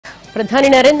ప్రధాని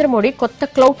నరేంద్ర మోడీ కొత్త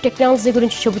cloud technology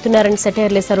గురించి చెబుతున్నారని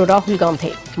సెటైర్ లేశారు రాహుల్ గాంధీ.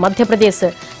 మధ్యప్రదేశ్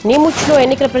నీముచ్లో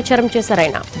ఎన్నికల ప్రచారం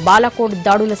చేశారాయన. బాలాకోట్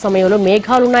దాడుల సమయంలో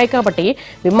మేఘాలున్నాయి కాబట్టి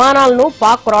విమానాలను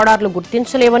పాక్ రాడార్లు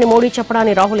గుర్తించలేవని మోడీ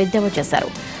చెప్పడాన్ని రాహుల్ ఎద్దేవా చేశారు.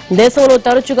 దేశంలో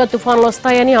తరచుగా తుఫాన్లు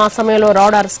వస్తాయని, ఆ సమయంలో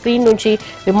రాడార్ స్క్రీన్ నుంచి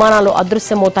విమానాలు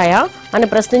అదృశ్యమవుతాయా అని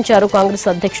ప్రశ్నించారు కాంగ్రెస్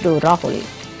అధ్యక్షుడు రాహుల్.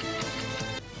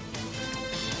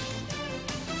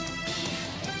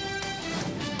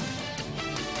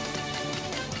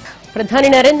 ప్రధాని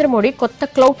నరేంద్ర మోడీ కొత్త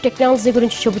క్లౌడ్ టెక్నాలజీ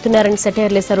గురించి చెబుతున్నారని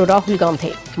సెటైర్ లేశారు రాహుల్ గాంధీ.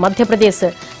 మధ్యప్రదేశ్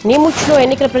నీముచ్లో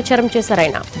ఎన్నికల ప్రచారం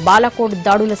చేశారాయన. బాలాకోట్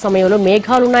దాడుల సమయంలో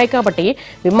మేఘాలున్నాయి కాబట్టి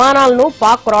విమానాలను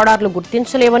పాక్ రాడార్లు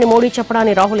గుర్తించలేవని మోడీ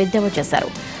చెప్పడాన్ని రాహుల్ ఎద్దేవా చేశారు.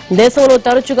 దేశంలో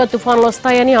తరచుగా తుఫాన్లు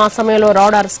వస్తాయని, ఆ సమయంలో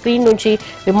రాడార్ స్క్రీన్ నుంచి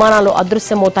విమానాలు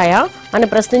అదృశ్యమవుతాయా అని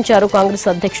ప్రశ్నించారు కాంగ్రెస్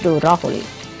అధ్యక్షుడు రాహుల్.